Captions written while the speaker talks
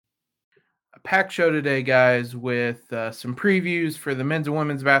A packed show today, guys, with some previews for the men's and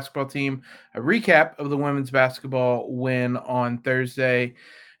women's basketball team, a recap of the women's basketball win on Thursday,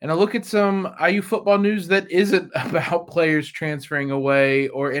 and a look at some IU football news that isn't about players transferring away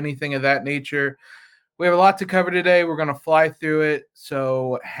or anything of that nature. We have a lot to cover today. We're going to fly through it,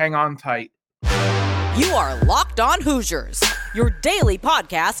 so hang on tight. You are Locked On Hoosiers, your daily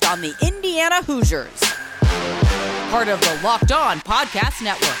podcast on the Indiana Hoosiers. Part of the Locked On Podcast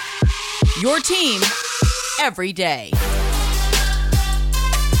Network. Your team every day.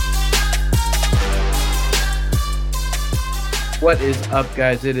 What is up,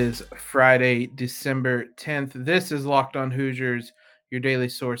 guys? It is Friday, December 10th. This is Locked On Hoosiers, your daily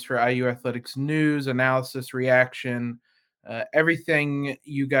source for IU athletics news, analysis, reaction, everything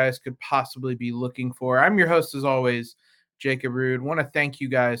you guys could possibly be looking for. I'm your host, as always, Jacob Rude. Want to thank you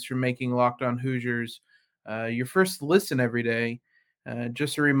guys for making Locked On Hoosiers your first listen every day.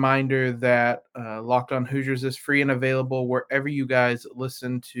 Just a reminder that Locked On Hoosiers is free and available wherever you guys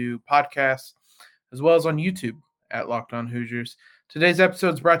listen to podcasts, as well as on YouTube at Locked On Hoosiers. Today's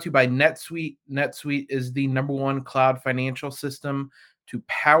episode is brought to you by NetSuite. NetSuite is the #1 cloud financial system to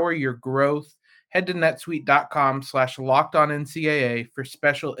power your growth. Head to netsuite.com/lockedonncaa for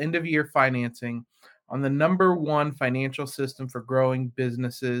special end-of-year financing on the #1 financial system for growing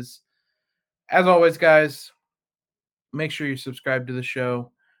businesses. As always, guys, make sure you subscribe to the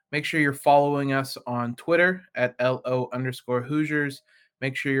show. Make sure you're following us on Twitter at @LO_Hoosiers.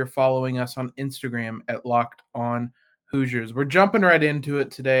 Make sure you're following us on Instagram at Locked On Hoosiers. We're jumping right into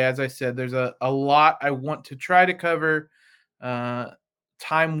it today. As I said, there's a lot I want to try to cover.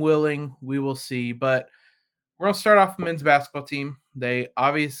 Time willing, we will see. But we're going to start off the men's basketball team. They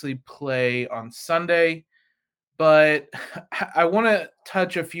obviously play on Sunday, but I want to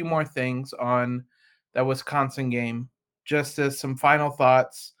touch a few more things on that Wisconsin game, just as some final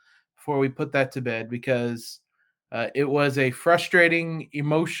thoughts before we put that to bed, because it was a frustrating,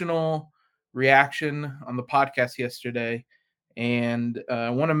 emotional reaction on the podcast yesterday. And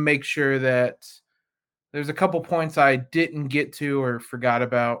I want to make sure that there's a couple points I didn't get to or forgot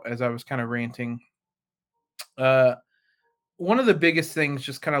about as I was kind of ranting. One of the biggest things,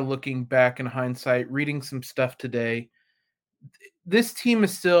 just kind of looking back in hindsight, reading some stuff today, this team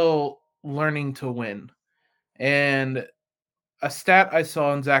is still learning to win. And a stat I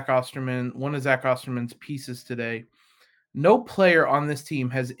saw in Zach Osterman, one of Zach Osterman's pieces today, no player on this team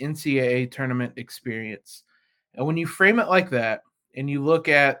has NCAA tournament experience. And when you frame it like that, and you look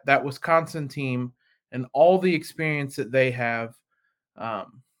at that Wisconsin team and all the experience that they have,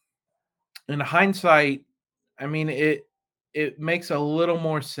 in hindsight, I mean, it makes a little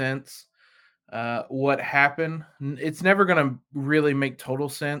more sense what happened. It's never going to really make total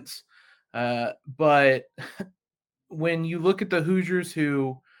sense. But when you look at the Hoosiers,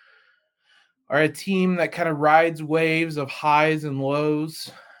 who are a team that kind of rides waves of highs and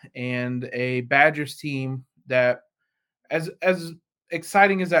lows, and a Badgers team that, as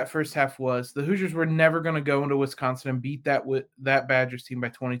exciting as that first half was, the Hoosiers were never going to go into Wisconsin and beat that Badgers team by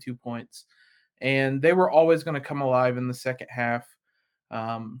 22 points. And they were always going to come alive in the second half.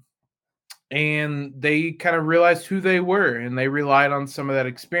 And they kind of realized who they were, and they relied on some of that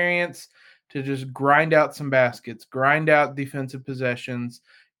experience to just grind out some baskets, grind out defensive possessions,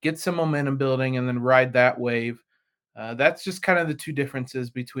 get some momentum building, and then ride that wave. That's just kind of the two differences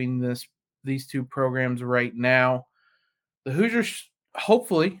between these two programs right now. The Hoosiers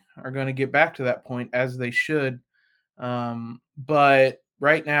hopefully are going to get back to that point, as they should. But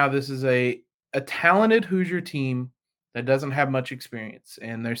right now, this is a talented Hoosier team that doesn't have much experience,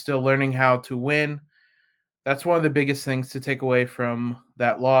 and they're still learning how to win. That's one of the biggest things to take away from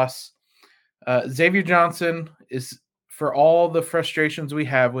that loss. Xavier Johnson is, for all the frustrations we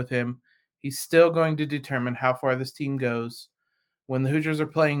have with him, he's still going to determine how far this team goes. When the Hoosiers are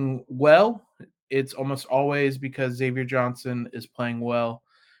playing well, it's almost always because Xavier Johnson is playing well.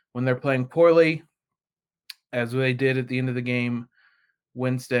 When they're playing poorly, as they did at the end of the game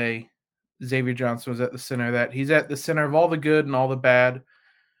Wednesday, Xavier Johnson was at the center of that. He's at the center of all the good and all the bad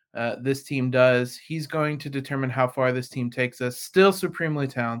this team does. He's going to determine how far this team takes us. Still supremely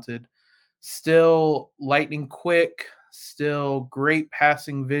talented, still lightning quick, still great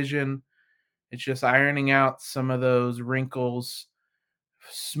passing vision. It's just ironing out some of those wrinkles,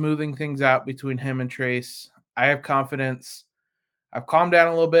 smoothing things out between him and Trace. I have confidence. I've calmed down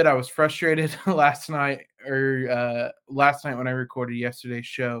a little bit. I was frustrated last night when I recorded yesterday's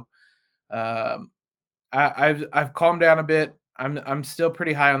show. I've calmed down a bit. I'm still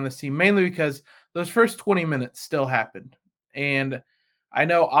pretty high on this team, mainly because those first 20 minutes still happened. And I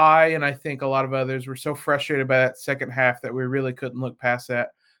know and I think a lot of others were so frustrated by that second half that we really couldn't look past that.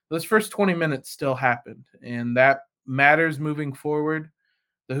 those first 20 minutes still happened, and that matters moving forward.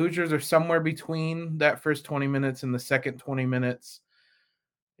 The Hoosiers are somewhere between that first 20 minutes and the second 20 minutes.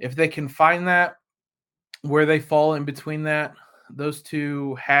 If they can find that, where they fall in between those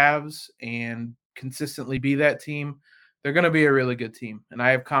two halves, and consistently be that team, they're going to be a really good team. And I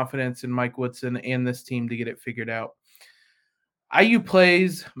have confidence in Mike Woodson and this team to get it figured out. IU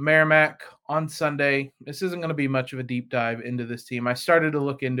plays Merrimack on Sunday. This isn't going to be much of a deep dive into this team. I started to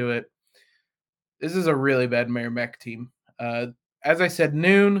look into it. This is a really bad Merrimack team. As I said,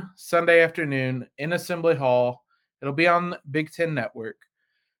 noon, Sunday afternoon in Assembly Hall. It'll be on Big Ten Network.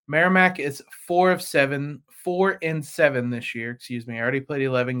 Merrimack is 4-7 this year. Excuse me. I already played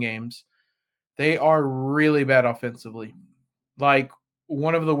 11 games. They are really bad offensively. Like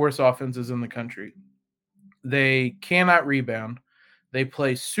one of the worst offenses in the country. They cannot rebound. They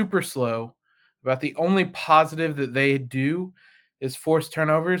play super slow. About the only positive that they do is force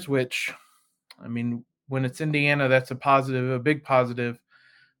turnovers, which, I mean, when it's Indiana, that's a positive, a big positive.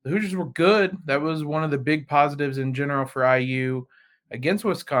 The Hoosiers were good. That was one of the big positives in general for IU against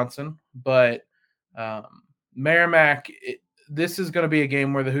Wisconsin. But Merrimack, this is going to be a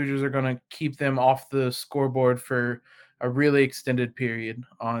game where the Hoosiers are going to keep them off the scoreboard for a really extended period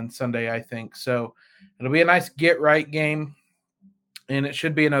on Sunday, I think. So it'll be a nice get-right game, and it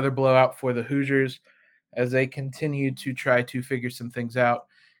should be another blowout for the Hoosiers as they continue to try to figure some things out.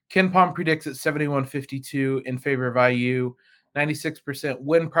 KenPom predicts at 71-52 in favor of IU, 96%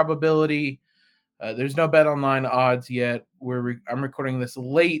 win probability. There's no bet online odds yet. I'm recording this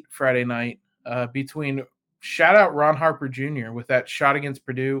late Friday night between shout out Ron Harper Jr. with that shot against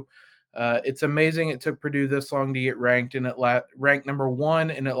Purdue. It's amazing it took Purdue this long to get ranked, and ranked number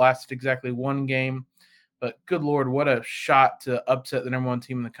 1, and it lasted exactly one game. But good Lord, what a shot to upset the number 1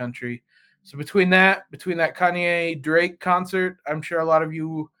 team in the country. So between that Kanye Drake concert, I'm sure a lot of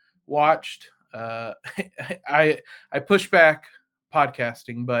you watched. I push back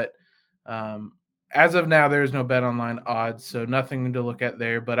podcasting, but as of now, there is no bet online odds, so nothing to look at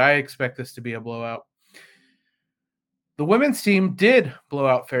there. But I expect this to be a blowout. The women's team did blow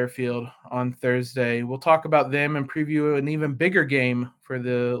out Fairfield on Thursday. We'll talk about them and preview an even bigger game for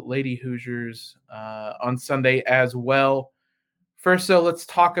the Lady Hoosiers on Sunday as well. First, though, let's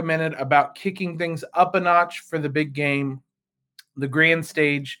talk a minute about kicking things up a notch for the big game, the grand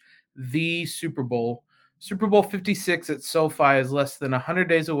stage, the Super Bowl. Super Bowl 56 at SoFi is less than 100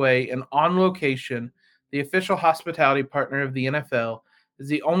 days away, and On Location, the official hospitality partner of the NFL, is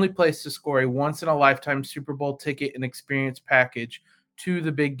the only place to score a once-in-a-lifetime Super Bowl ticket and experience package to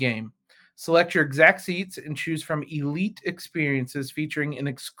the big game. Select your exact seats and choose from elite experiences featuring an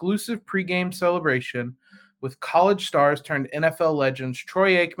exclusive pregame celebration with college stars turned NFL legends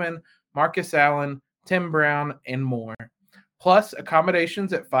Troy Aikman, Marcus Allen, Tim Brown, and more. Plus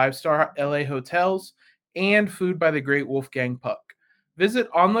accommodations at 5-star LA hotels and food by the great Wolfgang Puck.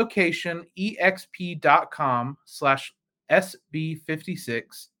 Visit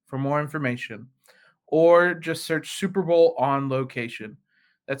onlocationexp.com/SB56 for more information, or just search Super Bowl On Location.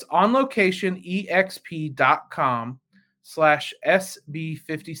 That's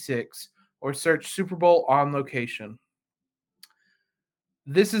onlocationexp.com/SB56, or search Super Bowl On Location.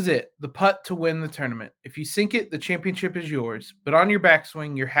 This is it, the putt to win the tournament. If you sink it, the championship is yours, but on your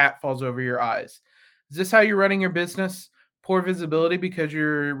backswing, your hat falls over your eyes. Is this how you're running your business? Poor visibility because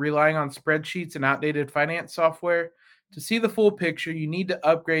you're relying on spreadsheets and outdated finance software? To see the full picture, you need to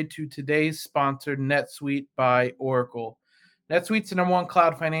upgrade to today's sponsor, NetSuite by Oracle. NetSuite's the #1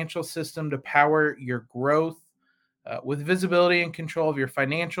 cloud financial system to power your growth. With visibility and control of your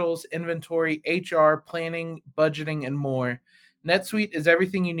financials, inventory, HR, planning, budgeting, and more. NetSuite is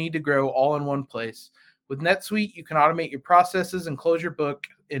everything you need to grow all in one place. With NetSuite, you can automate your processes and close your book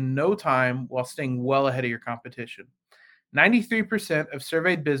in no time while staying well ahead of your competition. 93% of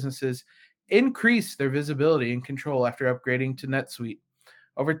surveyed businesses increase their visibility and control after upgrading to NetSuite.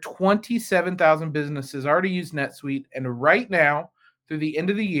 Over 27,000 businesses already use NetSuite, and right now, through the end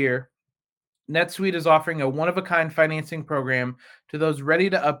of the year, NetSuite is offering a one-of-a-kind financing program to those ready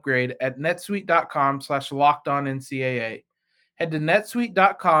to upgrade at netsuite.com/LockedOnNCAA. Head to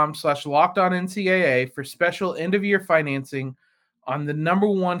netsuite.com/LockedOnNCAA for special end-of-year financing on the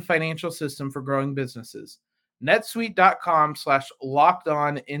 #1 financial system for growing businesses.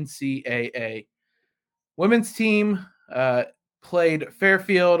 netsuite.com/LockedOnNCAA. Women's team played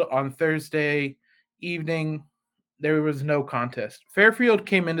Fairfield on Thursday evening. There was no contest. Fairfield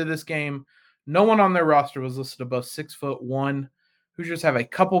came into this game. No one on their roster was listed above 6'1". Hoosiers have a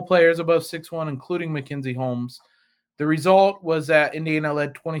couple players above 6'1", including Mackenzie Holmes. The result was that Indiana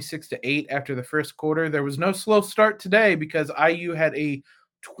led 26-8 after the first quarter. There was no slow start today because IU had a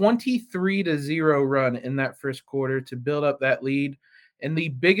 23-0 run in that first quarter to build up that lead. And the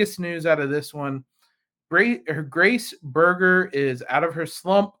biggest news out of this one, Grace Berger is out of her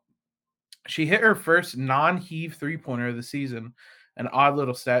slump. She hit her first non-heave three-pointer of the season, an odd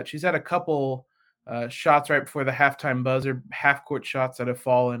little stat. She's had a couple shots right before the halftime buzzer, half-court shots that have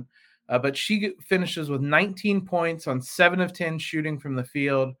fallen. But she finishes with 19 points on 7 of 10 shooting from the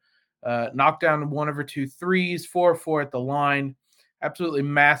field, knocked down 1 of her 2 threes, 4 of 4 at the line. Absolutely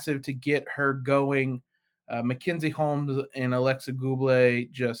massive to get her going. Mackenzie Holmes and Alexa Gouble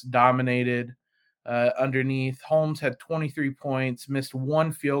just dominated underneath. Holmes had 23 points, missed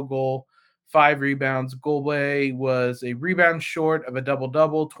 1 field goal, 5 rebounds. Gouble was a rebound short of a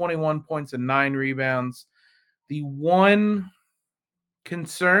double-double, 21 points and 9 rebounds. The one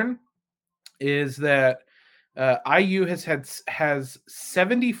concern is that IU has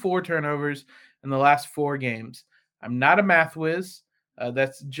 74 turnovers in the last 4 games. I'm not a math whiz.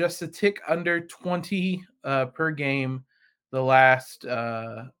 That's just a tick under 20 per game the last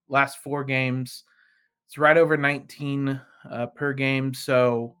 4 games. It's right over 19 per game.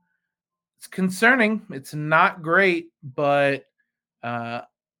 So it's concerning. It's not great, but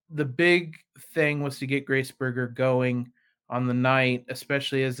the big thing was to get Grace Berger going on the night,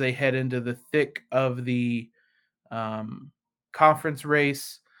 especially as they head into the thick of the conference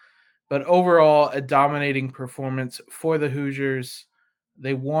race. But overall, a dominating performance for the Hoosiers.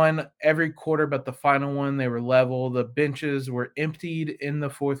 They won every quarter but the final one. They were level. The benches were emptied in the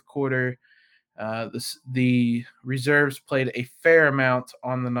fourth quarter. The reserves played a fair amount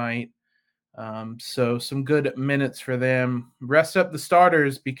on the night. So some good minutes for them. Rest up the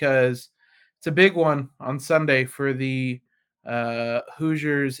starters because it's a big one on Sunday for the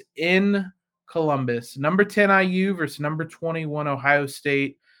Hoosiers in Columbus. Number 10 IU versus number 21 Ohio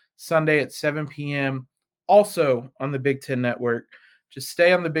State, Sunday at 7 p.m. Also on the Big Ten Network. Just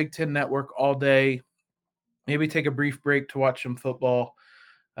stay on the Big Ten Network all day. Maybe take a brief break to watch some football.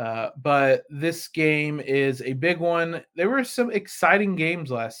 But this game is a big one. There were some exciting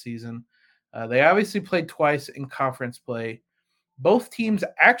games last season. They obviously played twice in conference play. Both teams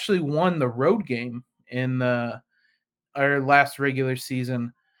actually won the road game in our last regular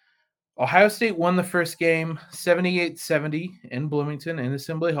season. Ohio State won the first game 78-70 in Bloomington in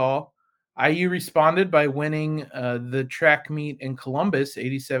Assembly Hall. IU responded by winning the track meet in Columbus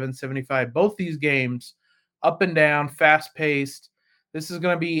 87-75. Both these games up and down, fast-paced. This is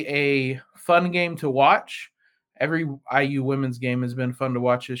going to be a fun game to watch. Every IU women's game has been fun to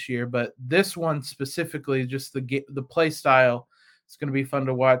watch this year, but this one specifically, just the play style, is going to be fun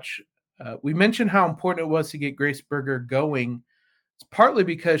to watch. We mentioned how important it was to get Grace Berger going. It's partly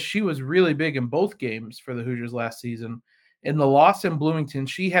because she was really big in both games for the Hoosiers last season. In the loss in Bloomington,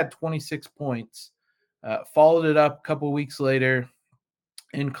 she had 26 points. Followed it up a couple weeks later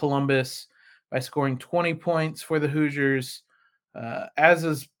in Columbus by scoring 20 points for the Hoosiers. As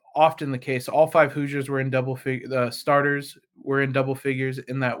is often the case, all 5 Hoosiers were in starters were in double figures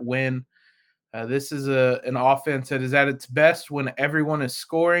in that win. This is an offense that is at its best when everyone is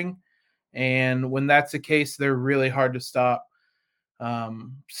scoring, and when that's the case, they're really hard to stop.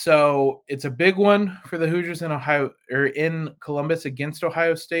 So it's a big one for the Hoosiers in Columbus against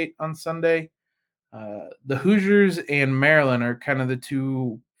Ohio State on Sunday. The Hoosiers and Maryland are kind of the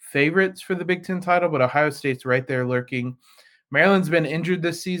 2 favorites for the Big Ten title, but Ohio State's right there lurking. Maryland's been injured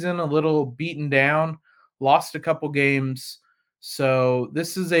this season, a little beaten down, lost a couple games. So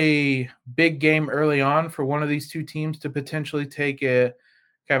this is a big game early on for one of these 2 teams to potentially take a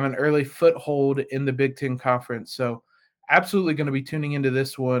kind of an early foothold in the Big Ten Conference. So absolutely going to be tuning into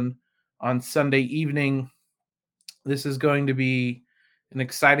this one on Sunday evening. This is going to be an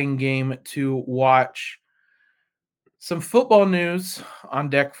exciting game to watch. Some football news on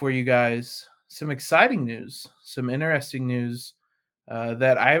deck for you guys. Some exciting news, some interesting news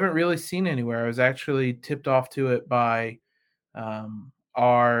that I haven't really seen anywhere. I was actually tipped off to it by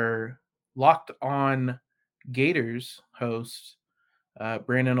our Locked On Gators host,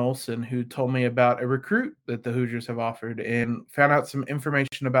 Brandon Olson, who told me about a recruit that the Hoosiers have offered and found out some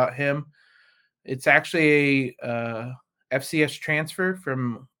information about him. It's actually a FCS transfer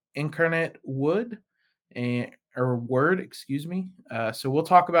from Incarnate Word. So we'll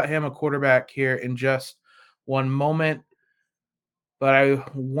talk about him, a quarterback, here in just one moment. But I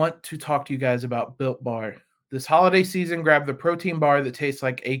want to talk to you guys about Built Bar. This holiday season, grab the protein bar that tastes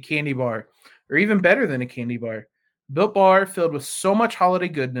like a candy bar, or even better than a candy bar. Built Bar, filled with so much holiday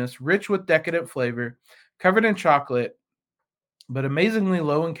goodness, rich with decadent flavor, covered in chocolate, but amazingly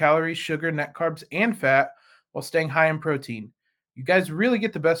low in calories, sugar, net carbs, and fat, while staying high in protein. You guys really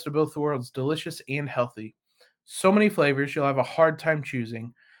get the best of both worlds, delicious and healthy. So many flavors, you'll have a hard time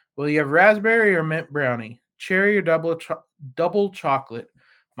choosing. Will you have raspberry or mint brownie, cherry or double chocolate?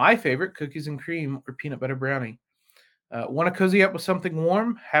 My favorite, cookies and cream or peanut butter brownie. Want to cozy up with something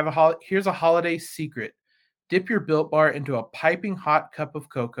warm? Here's a holiday secret. Dip your Built Bar into a piping hot cup of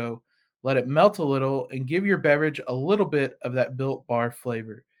cocoa, let it melt a little, and give your beverage a little bit of that Built Bar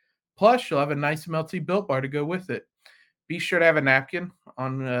flavor. Plus, you'll have a nice melty Built Bar to go with it. Be sure to have a napkin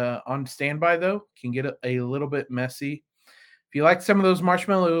on standby, though. Can get a little bit messy. If you like some of those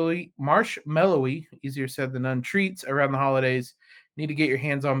marshmallowy, easier said than done, treats around the holidays, you need to get your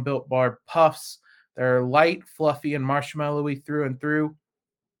hands on Built Bar Puffs. They're light, fluffy, and marshmallowy through and through.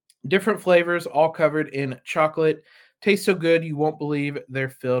 Different flavors, all covered in chocolate. Taste so good you won't believe they're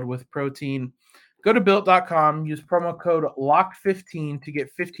filled with protein. Go to built.com, use promo code LOCKED15 to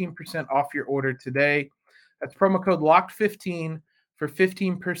get 15% off your order today. That's promo code LOCKED15 for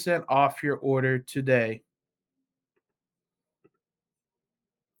 15% off your order today.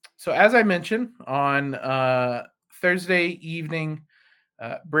 So, as I mentioned on Thursday evening,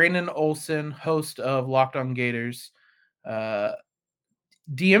 Brandon Olson, host of Locked On Gators,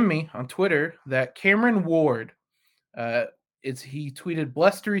 DM me on Twitter that Cameron Ward, he tweeted,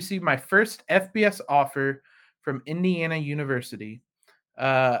 "Blessed to receive my first FBS offer from Indiana University."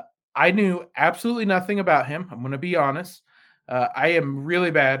 I knew absolutely nothing about him. I'm going to be honest. I am really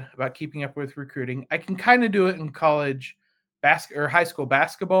bad about keeping up with recruiting. I can kind of do it in college or high school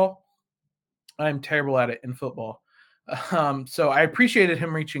basketball. I'm terrible at it in football. So I appreciated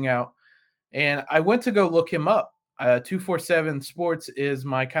him reaching out, and I went to go look him up. 247 Sports is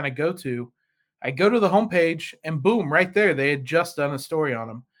my kind of go-to. I go to the homepage, and boom, right there, they had just done a story on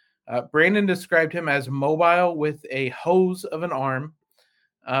him. Brandon described him as mobile with a hose of an arm.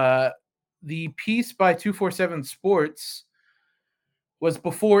 The piece by 247 Sports was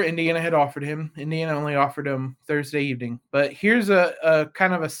before Indiana had offered him. Indiana only offered him Thursday evening. But here's a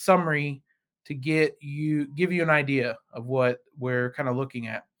kind of a summary to give you an idea of what we're kind of looking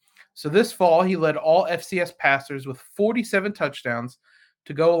at. So this fall, he led all FCS passers with 47 touchdowns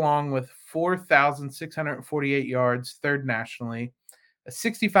to go along with 4,648 yards, third nationally, a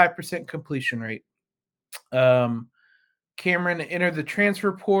 65% completion rate. Cameron entered the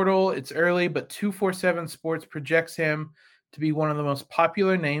transfer portal. It's early, but 247 Sports projects him to be one of the most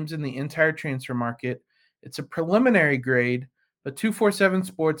popular names in the entire transfer market. It's a preliminary grade, but 247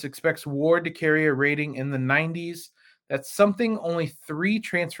 Sports expects Ward to carry a rating in the 90s. That's something only 3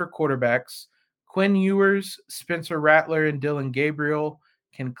 transfer quarterbacks, Quinn Ewers, Spencer Rattler, and Dylan Gabriel,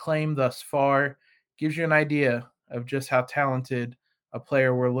 can claim thus far. Gives you an idea of just how talented a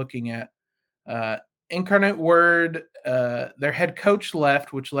player we're looking at. Incarnate Word, their head coach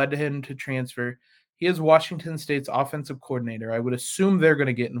left, which led to him to transfer. He is Washington State's offensive coordinator. I would assume they're going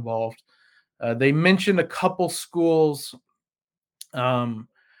to get involved. They mentioned a couple schools.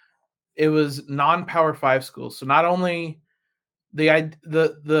 It was non-Power 5 schools. So not only in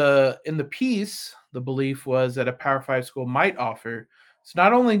the piece, the belief was that a Power 5 school might offer. So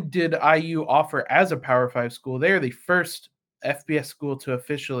not only did IU offer as a Power 5 school, they are the first FBS school to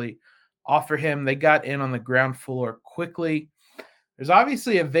officially offer him. They got in on the ground floor quickly. There's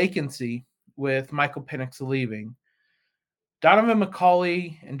obviously a vacancy with Michael Penix leaving. Donovan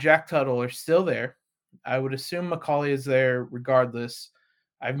McCauley and Jack Tuttle are still there. I would assume McCauley is there regardless.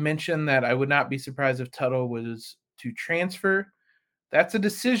 I've mentioned that I would not be surprised if Tuttle was to transfer. That's a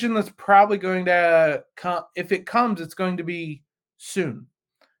decision that's probably going to come. If it comes, it's going to be soon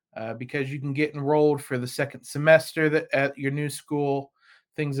because you can get enrolled for the second semester at your new school,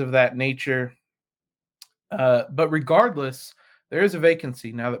 things of that nature. But regardless, there is a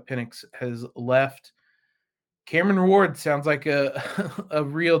vacancy now that Penix has left. Cameron Ward sounds like a a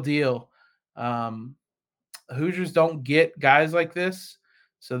real deal. Hoosiers don't get guys like this,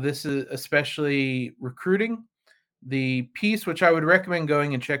 so this is especially recruiting. The piece, which I would recommend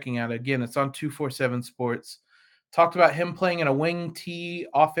going and checking out, again, it's on 247 Sports, talked about him playing in a wing T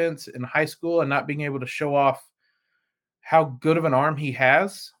offense in high school and not being able to show off how good of an arm he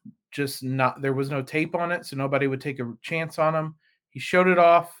has. There was no tape on it, so nobody would take a chance on him. He showed it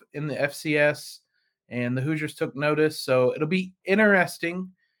off in the FCS, and the Hoosiers took notice. So it'll be interesting.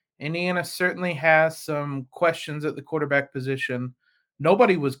 Indiana certainly has some questions at the quarterback position.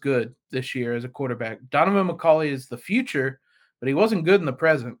 Nobody was good this year as a quarterback. Donovan McCauley is the future, but he wasn't good in the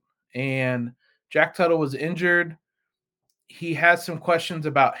present. And Jack Tuttle was injured. He has some questions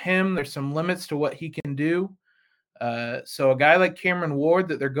about him. There's some limits to what he can do. So a guy like Cameron Ward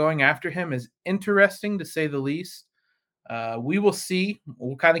that they're going after him is interesting, to say the least. We will see.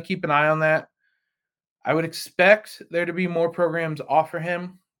 We'll kind of keep an eye on that. I would expect there to be more programs offer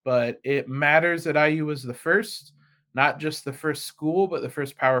him. but it matters that IU was the first, not just the first school, but the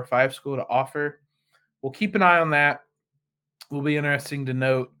first Power 5 school to offer. We'll keep an eye on that. Will be interesting to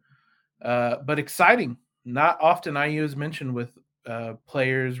note, but exciting. Not often IU is mentioned with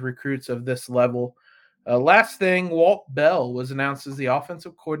players, recruits of this level. Last thing, Walt Bell was announced as the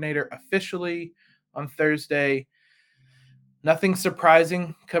offensive coordinator officially on Thursday. Nothing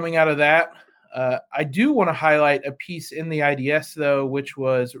surprising coming out of that. I do want to highlight a piece in the IDS, though, which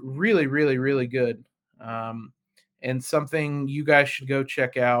was really, really, really good, and something you guys should go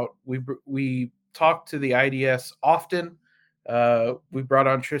check out. We talk to the IDS often. We brought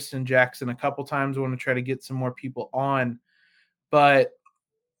on Tristan Jackson a couple times. I want to try to get some more people on. But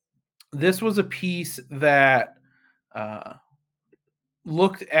this was a piece that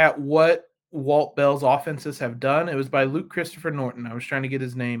looked at what Walt Bell's offenses have done. It was by Luke Christopher Norton. I was trying to get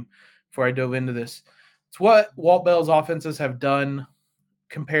his name before I dove into this. It's what Walt Bell's offenses have done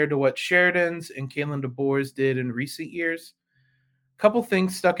compared to what Sheridan's and Kalen DeBoer's did in recent years. A couple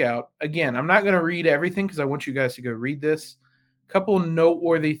things stuck out. Again, I'm not going to read everything because I want you guys to go read this. A couple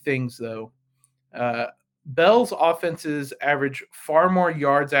noteworthy things, though. Bell's offenses average far more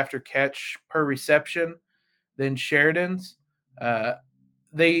yards after catch per reception than Sheridan's.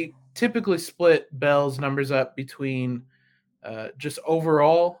 They typically split Bell's numbers up between just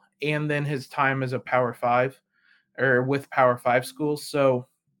overall and then his time as a Power 5 or with Power 5 schools. So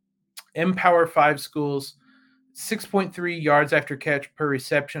in Power 5 schools, 6.3 yards after catch per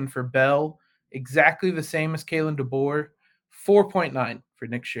reception for Bell, exactly the same as Kalen DeBoer, 4.9 for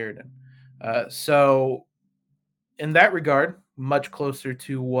Nick Sheridan. So in that regard, much closer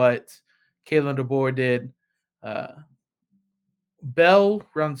to what Kalen DeBoer did. Bell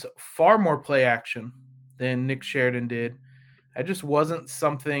runs far more play action than Nick Sheridan did. That just wasn't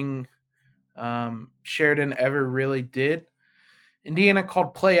something Sheridan ever really did. Indiana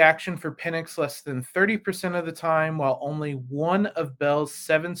called play action for Penix less than 30% of the time, while only one of Bell's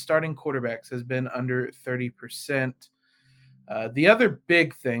 7 starting quarterbacks has been under 30%. The other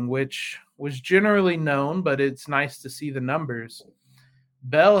big thing, which was generally known, but it's nice to see the numbers,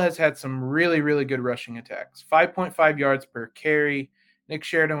 Bell has had some really, really good rushing attacks. 5.5 yards per carry. Nick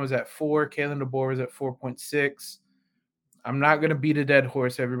Sheridan was at 4. Kalen DeBoer was at 4.6. I'm not going to beat a dead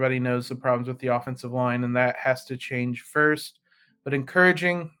horse. Everybody knows the problems with the offensive line, and that has to change first. But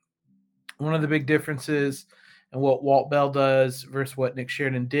encouraging, one of the big differences in what Walt Bell does versus what Nick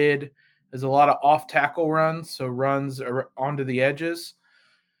Sheridan did is a lot of off-tackle runs, so runs onto the edges.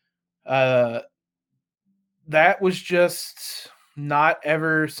 That was just not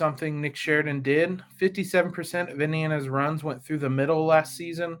ever something Nick Sheridan did. 57% of Indiana's runs went through the middle last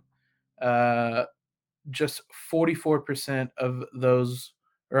season. Just 44% of those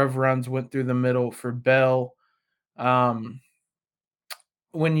or of runs went through the middle for Bell.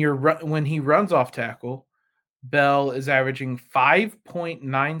 When he runs off tackle, Bell is averaging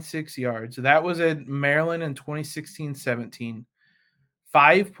 5.96 yards. That was at Maryland in 2016-17.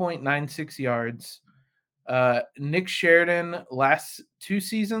 5.96 yards. Nick Sheridan last 2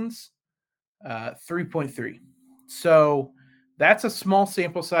 seasons, 3.3. So that's a small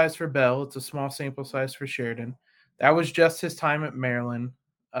sample size for Bell. It's a small sample size for Sheridan. That was just his time at Maryland.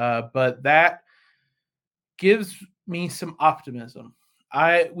 But that gives me some optimism.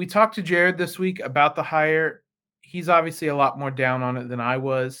 We talked to Jared this week about the hire. He's obviously a lot more down on it than I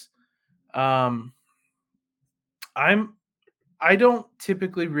was. I don't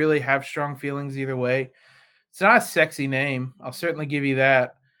typically really have strong feelings either way. It's not a sexy name. I'll certainly give you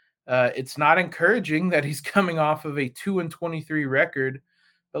that. It's not encouraging that he's coming off of a 2-23 record.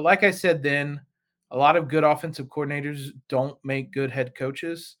 But like I said then, a lot of good offensive coordinators don't make good head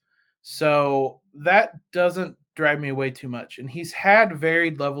coaches. So that doesn't drive me away too much. And he's had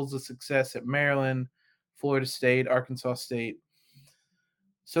varied levels of success at Maryland, Florida State, Arkansas State.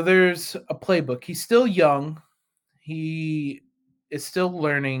 So there's a playbook. He's still young. He is still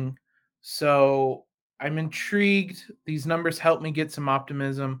learning. So I'm intrigued. These numbers help me get some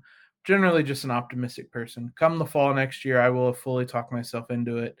optimism. Generally just an optimistic person. Come the fall next year, I will have fully talked myself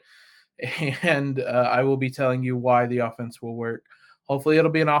into it. And I will be telling you why the offense will work. Hopefully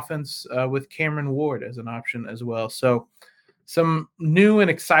it'll be an offense with Cameron Ward as an option as well. So some new and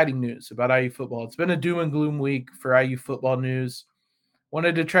exciting news about IU football. It's been a doom and gloom week for IU football news.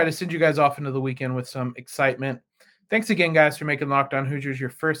 Wanted to try to send you guys off into the weekend with some excitement. Thanks again, guys, for making Locked On Hoosiers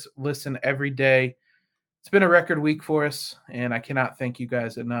your first listen every day. It's been a record week for us, and I cannot thank you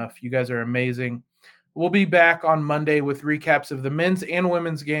guys enough. You guys are amazing. We'll be back on Monday with recaps of the men's and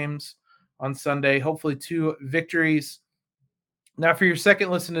women's games on Sunday. Hopefully 2 victories. Now, for your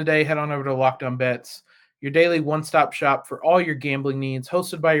second listen today, head on over to Locked On Bets. your daily one-stop shop for all your gambling needs,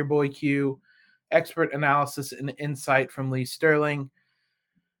 hosted by your boy Q, expert analysis and insight from Lee Sterling.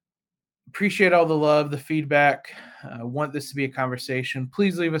 Appreciate all the love, the feedback. Want this to be a conversation.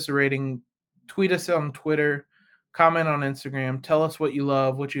 Please leave us a rating. Tweet us on Twitter. Comment on Instagram. Tell us what you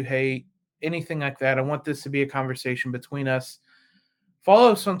love, what you hate, anything like that. I want this to be a conversation between us.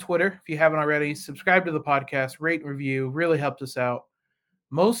 Follow us on Twitter if you haven't already. Subscribe to the podcast. Rate and review. Really helps us out.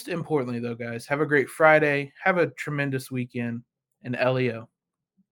 Most importantly, though, guys, have a great Friday. Have a tremendous weekend. And LEO.